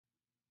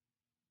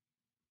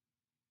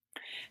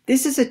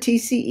This is a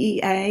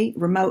TCEA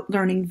remote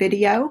learning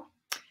video.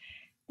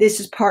 This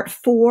is part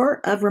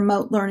 4 of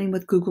remote learning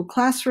with Google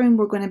Classroom.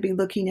 We're going to be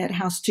looking at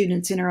how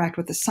students interact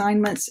with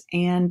assignments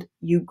and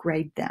you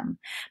grade them.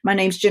 My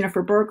name is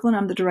Jennifer Berglund.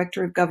 I'm the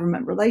Director of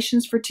Government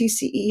Relations for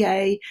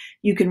TCEA.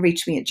 You can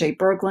reach me at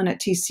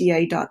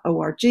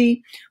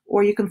jberglund@tcea.org,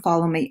 or you can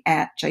follow me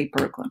at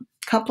jberglund.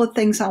 A couple of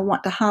things I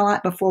want to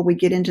highlight before we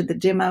get into the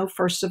demo.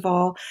 First of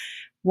all,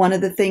 one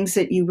of the things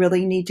that you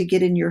really need to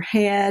get in your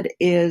head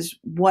is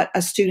what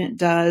a student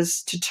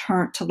does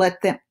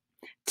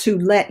to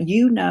let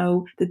you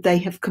know that they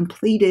have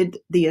completed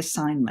the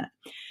assignment.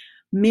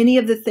 Many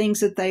of the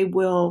things that they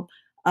will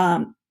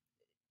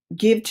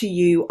give to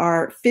you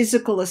are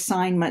physical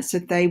assignments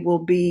that they will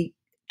be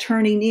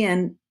turning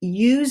in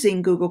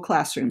using Google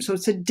Classroom. So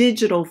it's a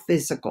digital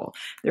physical.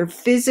 They're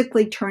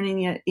physically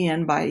turning it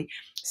in by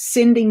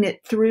sending it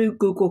through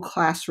Google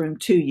Classroom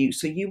to you.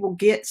 So you will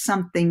get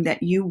something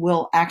that you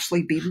will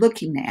actually be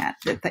looking at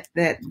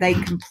that they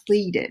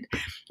completed.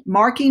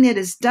 Marking it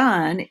as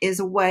done is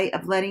a way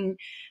of letting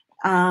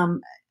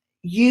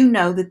you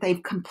know that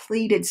they've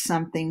completed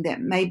something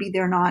that maybe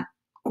they're not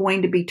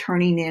going to be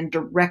turning in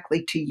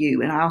directly to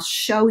you. And I'll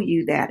show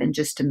you that in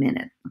just a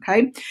minute.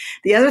 Okay.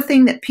 The other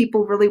thing that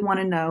people really want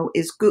to know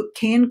is,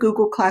 can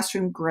Google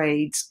Classroom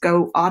grades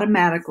go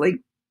automatically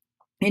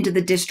into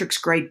the district's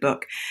grade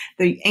book?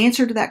 The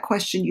answer to that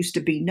question used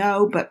to be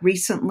no, but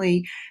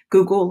recently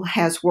Google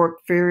has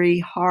worked very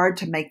hard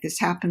to make this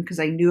happen because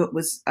they knew it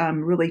was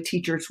really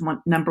teachers'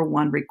 number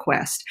one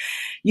request.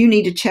 You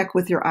need to check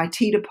with your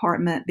IT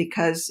department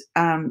because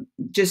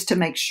just to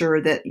make sure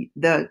that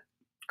the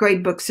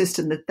gradebook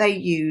system that they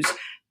use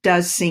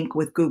does sync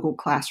with Google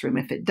Classroom.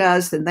 If it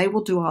does, then they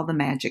will do all the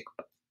magic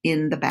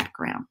in the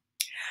background.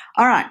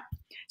 All right.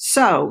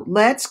 So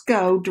let's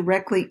go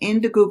directly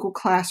into Google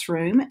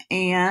Classroom,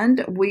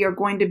 and we are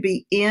going to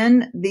be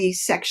in the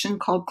section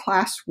called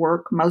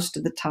classwork most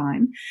of the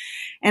time.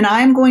 And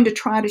I'm going to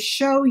try to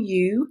show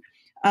you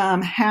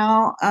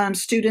how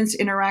students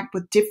interact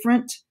with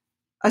different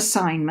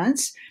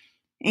assignments.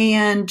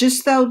 And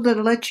just though to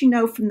let you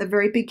know from the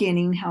very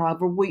beginning,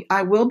 however,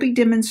 I will be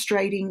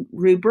demonstrating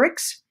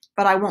rubrics,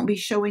 but I won't be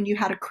showing you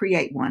how to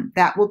create one.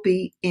 That will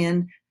be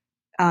in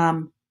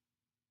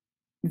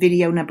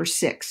video number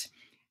 6.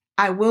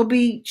 I will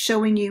be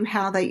showing you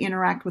how they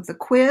interact with the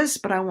quiz,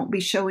 but I won't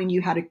be showing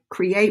you how to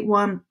create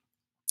one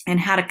and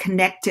how to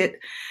connect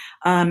it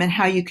and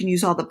how you can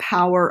use all the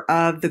power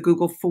of the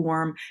Google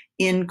form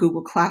in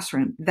Google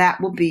Classroom. That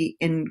will be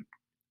in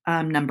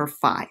number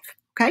 5.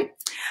 Okay?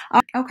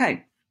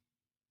 Okay.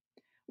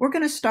 We're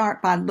going to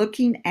start by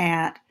looking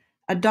at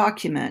a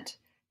document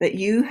that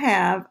you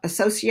have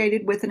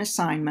associated with an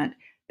assignment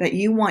that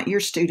you want your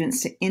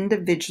students to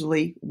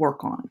individually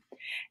work on.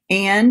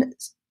 And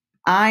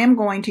I am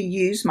going to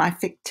use my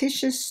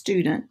fictitious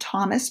student,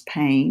 Thomas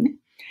Payne,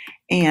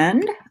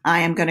 and I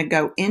am going to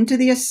go into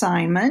the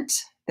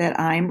assignment that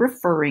I am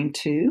referring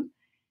to.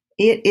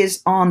 It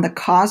is on the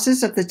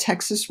causes of the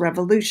Texas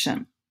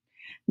Revolution.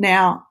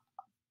 Now,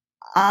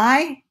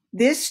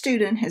 this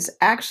student has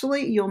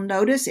actually, you'll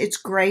notice it's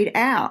grayed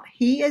out.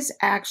 He has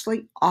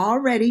actually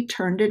already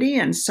turned it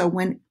in. So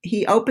when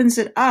he opens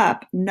it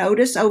up,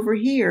 notice over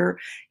here,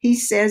 he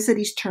says that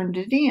he's turned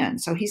it in.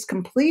 So he's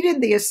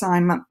completed the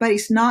assignment, but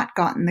he's not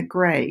gotten the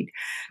grade.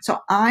 So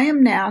I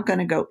am now going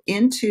to go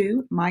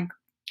into my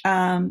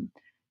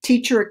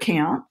teacher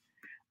account.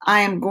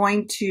 I am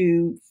going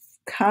to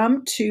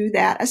come to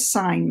that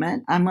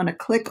assignment. I'm going to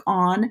click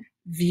on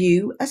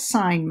View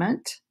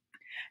Assignment.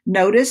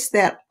 Notice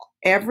that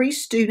every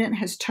student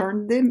has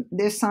turned the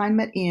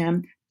assignment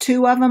in.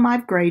 2 of them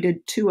I've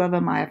graded, 2 of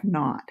them I have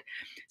not.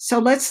 So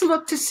let's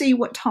look to see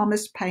what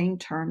Thomas Payne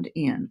turned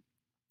in.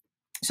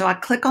 So I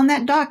click on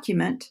that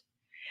document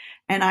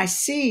and I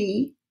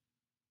see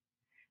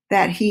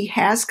that he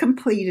has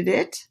completed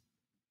it.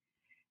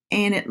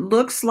 And it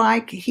looks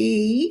like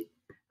he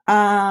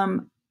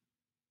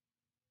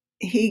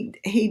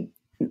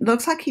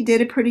looks like he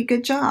did a pretty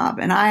good job.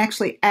 And I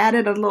actually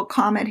added a little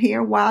comment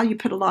here. Wow, you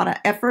put a lot of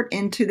effort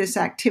into this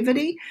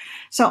activity.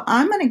 So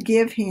I'm going to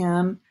give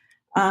him,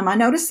 I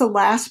noticed the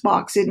last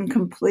box didn't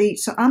complete,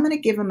 so I'm going to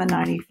give him a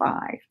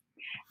 95.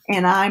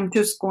 And I'm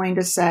just going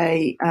to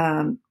say,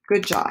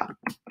 good job.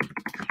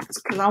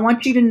 Because I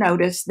want you to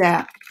notice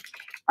that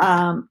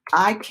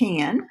I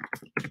can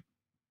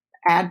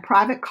add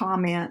private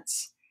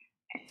comments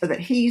so that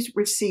he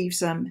receives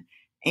them,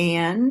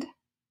 and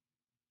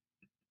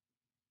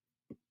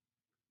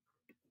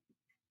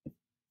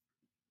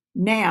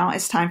now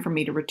it's time for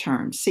me to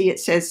return. See, it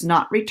says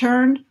not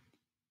returned.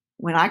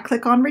 When I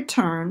click on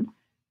return,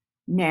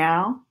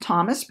 now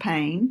Thomas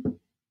Payne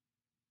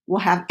will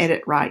have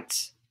edit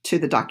rights to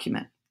the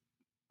document,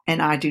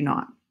 and I do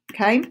not.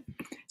 Okay,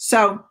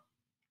 so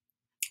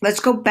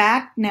let's go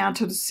back now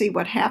to see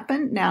what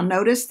happened. Now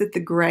notice that the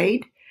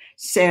grade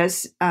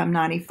says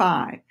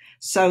 95.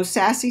 So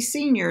Sassy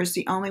Senior is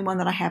the only one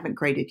that I haven't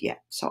graded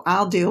yet. So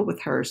I'll deal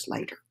with hers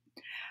later.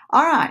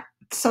 All right,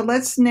 so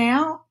let's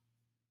now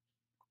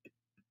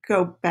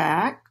go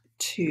back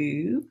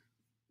to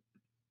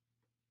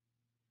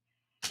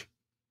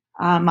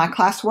my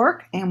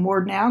classwork, and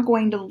we're now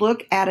going to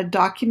look at a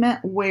document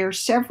where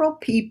several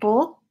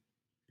people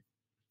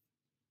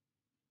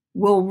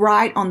will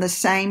write on the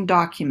same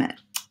document.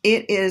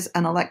 It is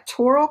an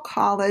electoral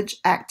college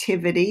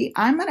activity.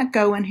 I'm going to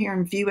go in here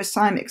and view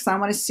assignment because I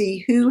want to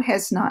see who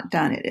has not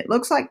done it. It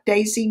looks like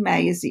Daisy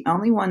May is the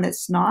only one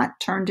that's not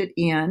turned it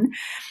in.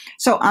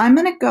 So I'm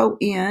going to go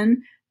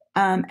in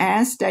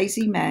as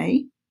Daisy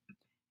May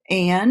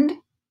and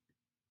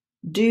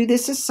do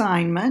this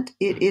assignment.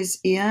 It is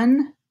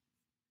in,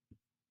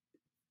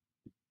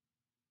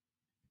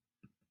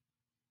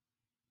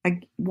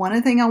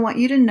 one thing I want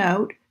you to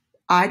note,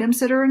 items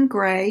that are in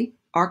gray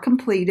are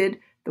completed.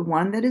 The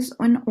one that is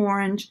in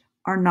orange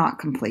are not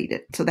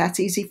completed. So that's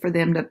easy for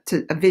them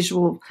to a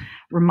visual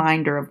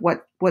reminder of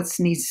what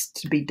needs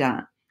to be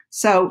done.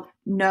 So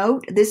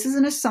note, this is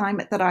an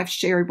assignment that I've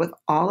shared with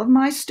all of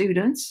my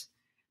students.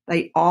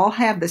 They all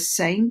have the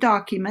same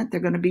document. They're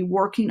going to be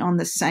working on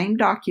the same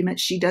document.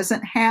 She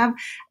doesn't have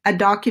a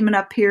document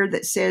up here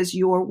that says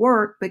your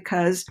work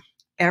because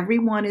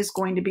everyone is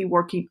going to be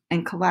working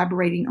and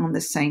collaborating on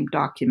the same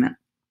document.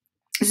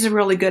 This is a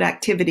really good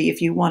activity if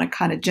you want to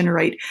kind of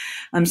generate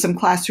some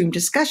classroom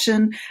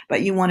discussion,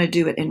 but you want to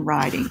do it in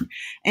writing.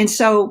 And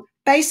so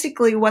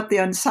basically what the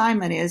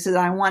assignment is that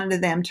I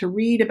wanted them to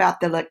read about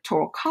the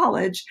Electoral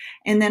College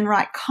and then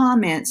write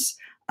comments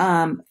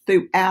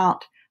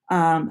throughout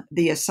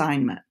the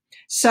assignment.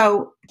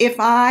 So if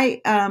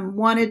I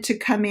wanted to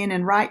come in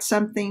and write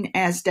something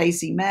as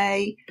Daisy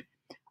May,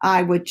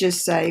 I would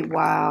just say,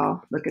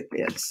 wow, look at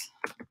this.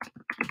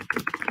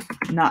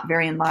 Not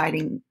very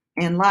enlightening,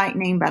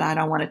 but I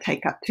don't want to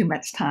take up too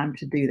much time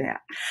to do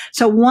that.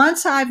 So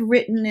once I've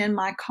written in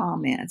my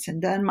comments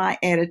and done my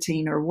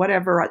editing or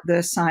whatever the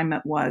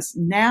assignment was,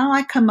 now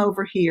I come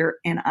over here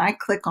and I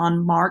click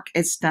on Mark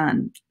as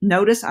done.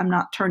 Notice I'm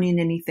not turning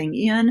anything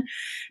in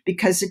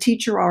because the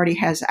teacher already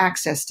has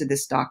access to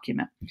this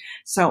document.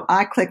 So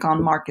I click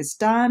on Mark as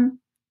done.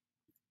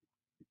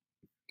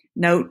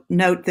 Note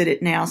that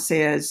it now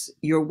says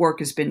your work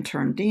has been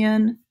turned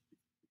in.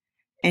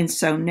 And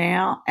so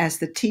now as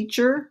the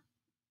teacher,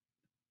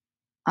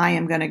 I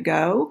am going to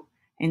go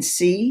and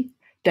see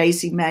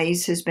Daisy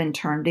May's has been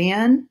turned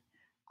in.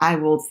 I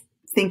will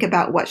think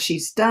about what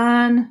she's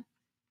done.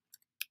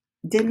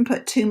 Didn't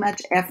put too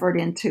much effort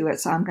into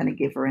it, so I'm going to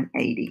give her an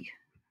 80.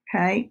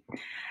 Okay.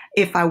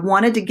 If I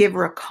wanted to give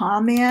her a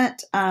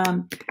comment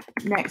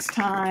next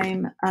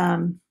time,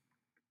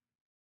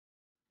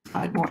 I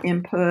had more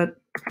input,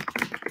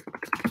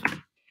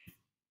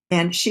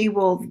 and she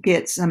will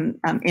get some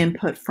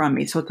input from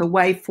me. So it's a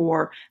way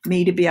for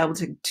me to be able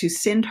to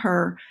send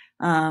her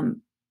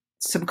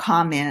some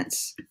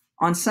comments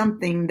on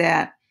something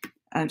that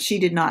she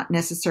did not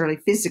necessarily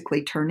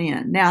physically turn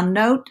in. Now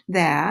note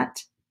that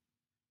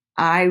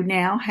I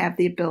now have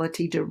the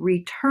ability to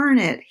return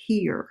it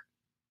here.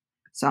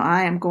 So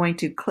I am going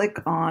to click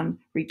on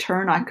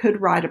return. I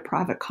could write a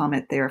private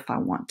comment there if I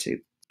want to.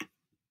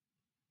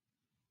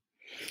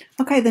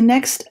 Okay, the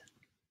next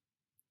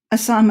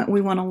assignment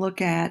we want to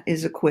look at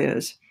is a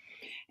quiz.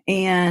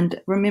 And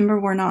remember,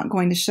 I'm not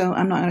going to show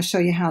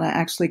you how to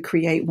actually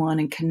create one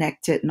and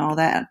connect it and all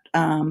that,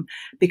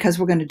 because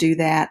we're going to do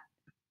that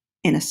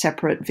in a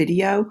separate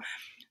video.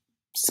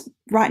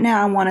 Right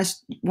now, I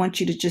want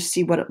you to just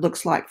see what it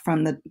looks like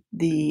from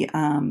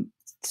the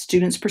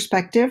student's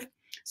perspective.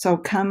 So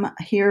come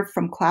here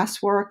from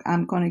classwork.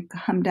 I'm going to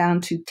come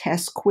down to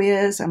test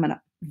quiz. I'm going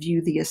to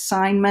view the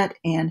assignment,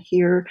 and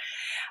here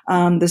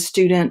the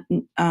student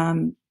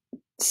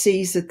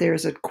sees that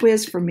there's a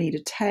quiz for me to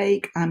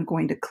take. I'm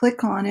going to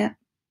click on it.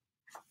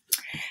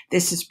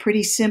 This is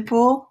pretty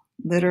simple,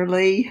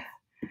 literally,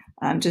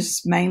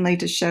 just mainly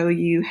to show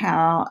you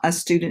how a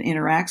student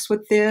interacts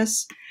with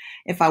this.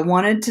 If I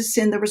wanted to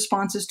send the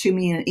responses to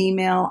me in an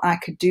email, I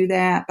could do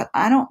that, but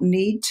I don't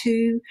need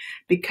to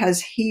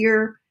because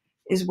here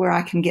is where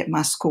I can get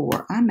my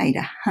score. I made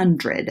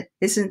 100.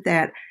 Isn't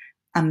that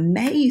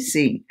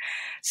amazing?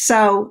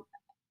 So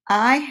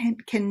I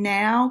can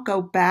now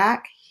go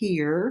back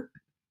here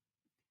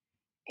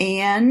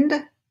and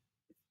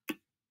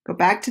go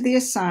back to the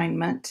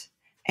assignment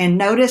and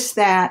notice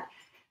that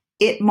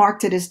it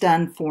marked it as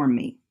done for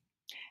me.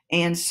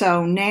 And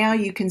so now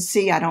you can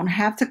see I don't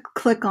have to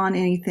click on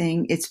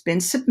anything. It's been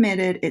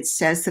submitted. It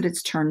says that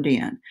it's turned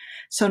in.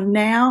 So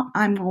now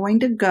I'm going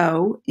to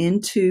go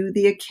into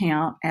the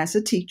account as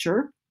a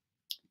teacher.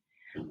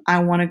 I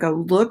want to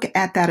go look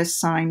at that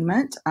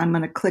assignment. I'm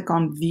going to click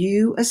on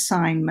View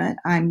Assignment.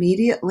 I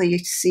immediately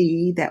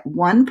see that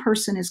one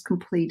person has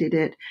completed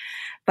it,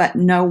 but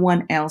no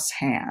one else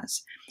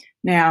has.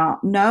 Now,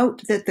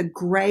 note that the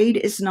grade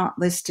is not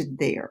listed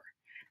there.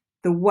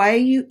 The way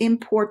you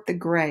import the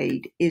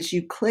grade is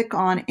you click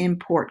on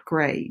Import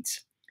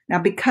Grades. Now,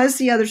 because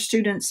the other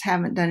students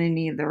haven't done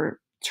any of their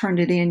turned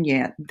it in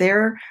yet,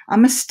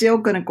 I'm still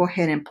going to go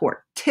ahead and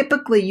import.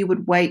 Typically, you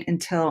would wait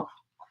until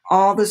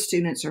all the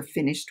students are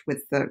finished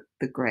with the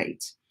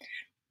grades.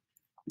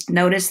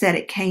 Notice that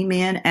it came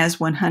in as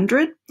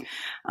 100,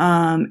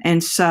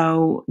 and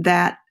so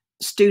that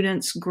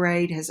student's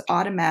grade has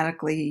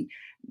automatically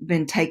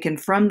been taken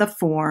from the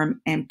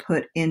form and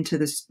put into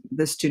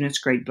the student's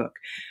grade book.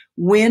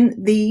 When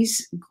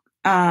these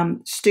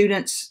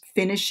students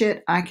finish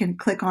it, I can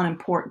click on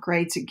import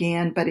grades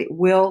again, but it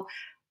will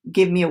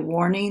give me a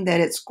warning that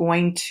it's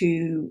going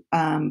to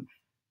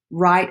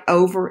write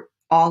over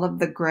all of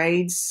the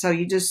grades. So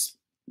you just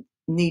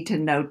need to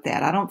note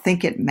that. I don't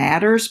think it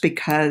matters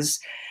because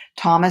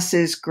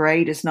Thomas's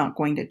grade is not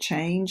going to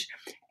change,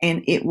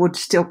 and it would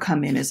still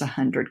come in as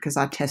 100 because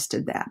I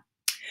tested that.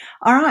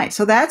 All right,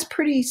 so that's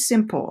pretty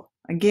simple.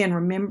 Again,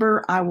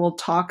 remember, I will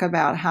talk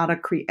about how to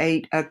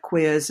create a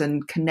quiz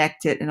and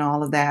connect it and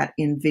all of that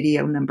in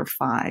video number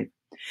 5.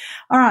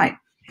 All right,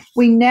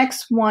 we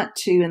next want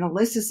to, and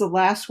this is the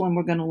last one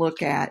we're going to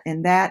look at,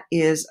 and that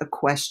is a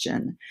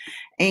question.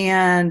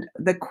 And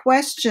the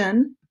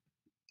question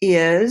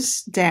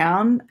is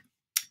down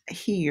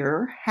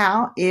here: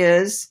 how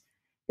is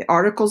the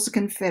Articles of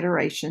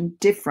Confederation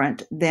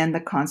different than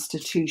the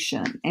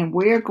Constitution? And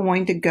we're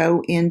going to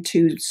go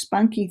into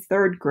spunky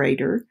third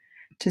grader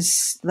to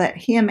let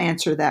him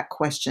answer that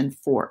question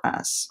for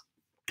us.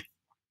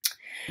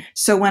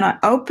 So when I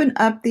open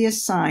up the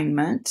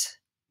assignment,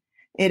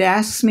 it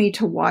asks me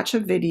to watch a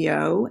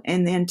video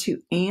and then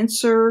to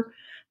answer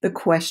the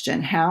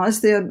question: how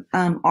is the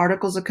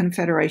Articles of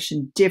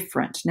Confederation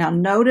different? Now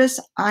notice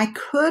I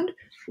could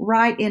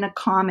write in a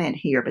comment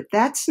here, but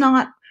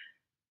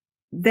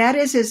that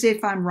is as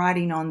if I'm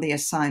writing on the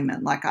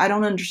assignment. Like, I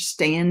don't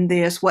understand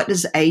this. What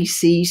does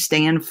AC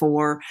stand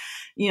for?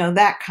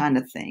 That kind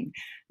of thing.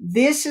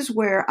 This is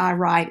where I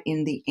write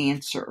in the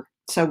answer.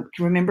 So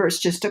remember, it's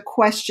just a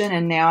question,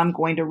 and now I'm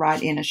going to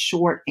write in a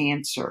short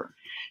answer.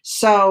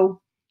 So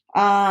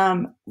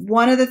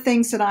one of the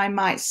things that I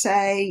might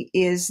say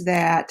is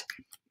that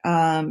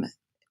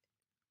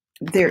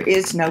there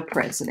is no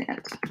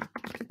president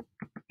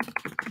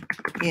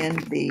in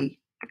the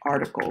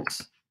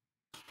Articles.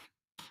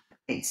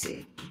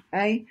 AC.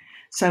 Okay,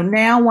 so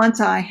now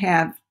once I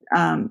have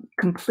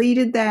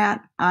completed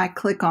that, I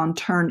click on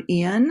Turn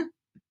In,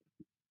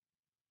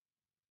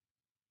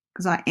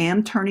 because I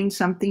am turning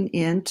something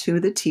in to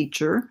the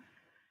teacher.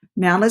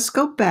 Now let's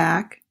go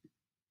back.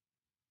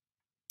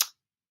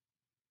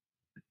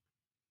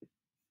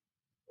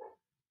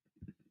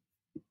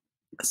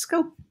 Let's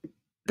go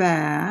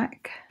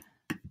back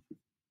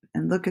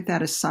and look at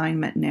that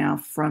assignment now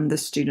from the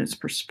student's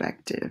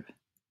perspective.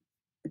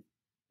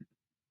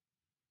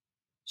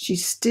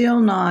 She's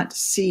still not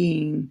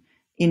seeing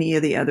any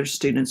of the other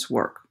students'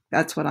 work.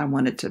 That's what I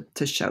wanted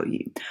to show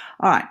you.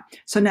 All right,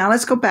 so now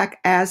let's go back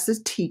as the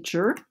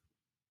teacher,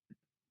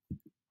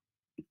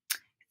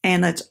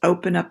 and let's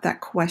open up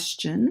that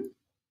question.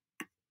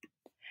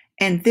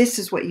 And this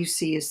is what you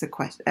see as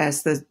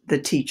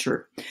the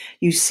teacher.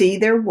 You see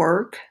their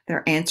work,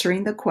 they're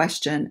answering the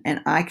question, and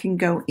I can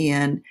go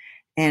in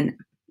and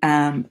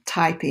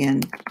type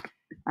in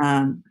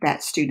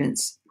that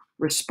student's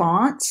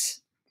response.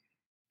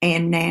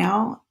 And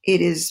now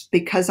it is,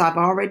 because I've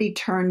already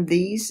turned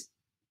these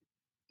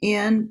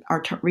in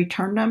or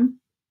returned them.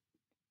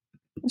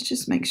 Let's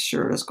just make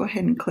sure. Let's go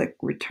ahead and click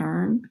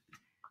return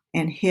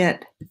and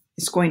hit.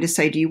 It's going to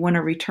say, do you want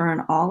to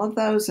return all of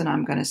those? And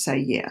I'm going to say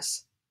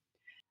yes.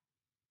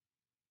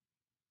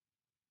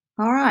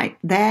 All right,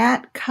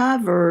 that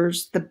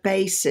covers the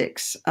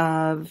basics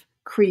of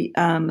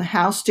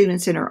how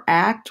students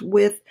interact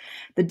with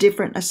the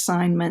different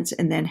assignments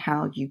and then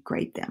how you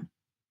grade them.